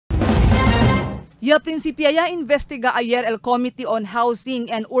Ya principiaya investiga ayer el Committee on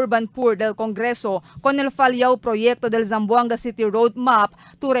Housing and Urban Poor del Congreso con el fallado proyecto del Zamboanga City Roadmap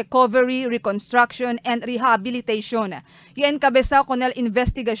to Recovery, Reconstruction and Rehabilitation. Y encabezado con el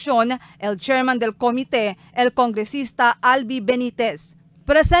investigación el chairman del comité, el congresista Albi Benitez.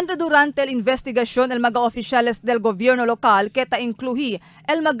 Presente durante la investigación el mga oficiales del gobierno local que incluye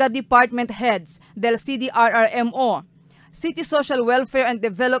el mga department heads del CDRRMO, City Social Welfare and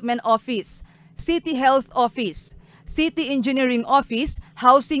Development Office, City Health Office, City Engineering Office,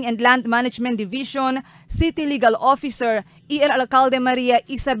 Housing and Land Management Division, City Legal Officer y el Alcalde Maria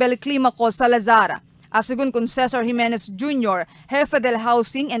Isabel Climaco Salazar. Asegun con Cesar Jimenez Jr., jefe del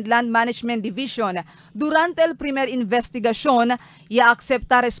Housing and Land Management Division, durante el primer investigación y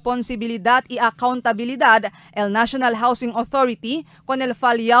acepta responsabilidad y accountabilidad el National Housing Authority con el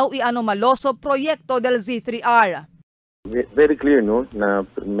fallado y anomaloso proyecto del Z3R. Very clear, no, na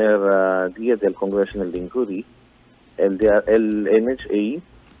primer día del Congressional Inquiry, el NHA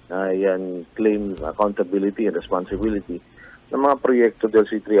yan claim accountability and responsibility ng mga proyekto del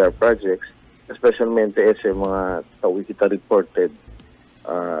C3R projects, especialmente ese mga kita reported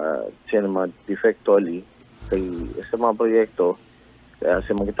siya mga defectually kay sa mga proyekto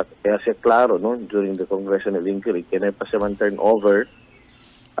kaya siya klaro, no, during the Congressional Inquiry kaya pa siya man turn over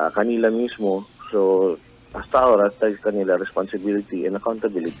kanila mismo, so hasta ahora está kanila responsibility and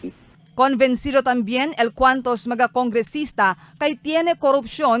accountability. Convencido también el cuantos mga kongresista kay tiene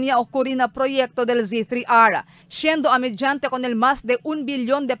korupsyon ya ocurri na proyecto del Z3R, siendo mediante con el más de 1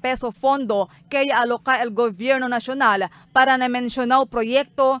 billion de peso fondo que aloca el gobierno nacional para na mencionado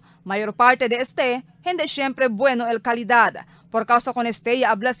proyecto, mayor parte de este, hindi siempre bueno el calidad. Por causa con este,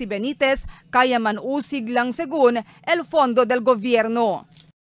 ya habla si Benitez, kaya manusig lang según el fondo del gobierno.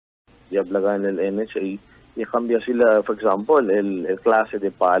 Y hablagan el NHA, y cambia sila, for example, el klase de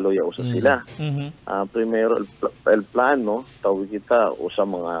palo ya usa sila. Primero, el plano, tawag kita, usa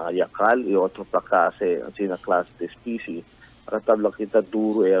mga yakal, y otro pa klase, ang sina klase de species. Katabla kita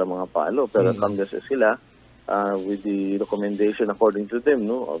duro era mga palo, pero cambia sila with the recommendation according to them,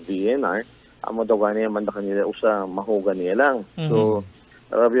 no, of DNR, amo daw ganyan man kanila usa mahuga niya lang. So,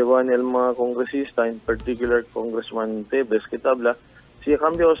 rabyawan el mga kongresista, in particular Congressman Tebes, kitabla, si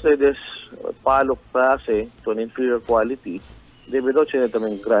cambia ustedes palo klase to an inferior quality, debe daw siya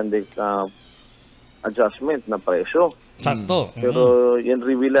tamang grande adjustment na presyo. Sakto. Pero yan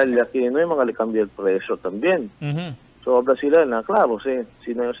reveal yaki no yung mga cambia el presyo también. So habla sila na klaro si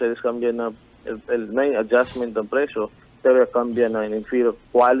no ustedes cambia na el adjustment ng presyo, pero cambia na inferior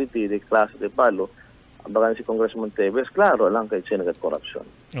quality de klase de palo. Abagan si Congressman Tebes, claro lang kay siya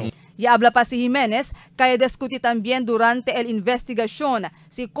nagkorupsyon. Y habla pa si Jimenez, kaya discuti también durante el investigación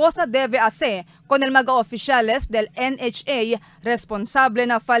si cosa debe hacer con el mga oficiales del NHA responsable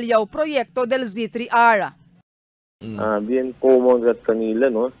na fallado proyecto del Z3R. Bien common gat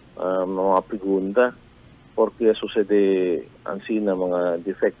kanila, no, mga pregunta, porque sucede ansi na mga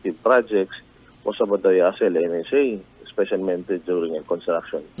defective projects o sa badaya sa NHA, especialmente during the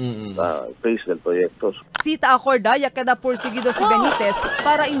construction phase del proyecto. Cita acorda ya queda perseguido si Benitez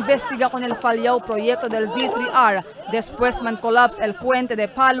para investigar con el fallado proyecto del Z3R después man collapse el fuente de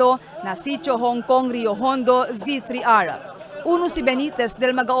palo na sitio Hong Kong Rio Hondo Z3R. Uno si Benitez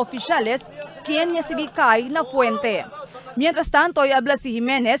del mga oficiales quien niya sigikay na fuente. Mientras tanto, habla si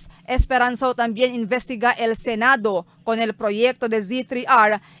Jimenez, esperanzado también investiga el Senado con el proyecto de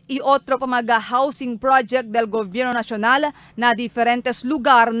Z3R y otro mga housing project del gobierno nacional na diferentes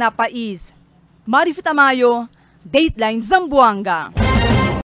lugar na país. Marifita Mayo, Dateline Zamboanga.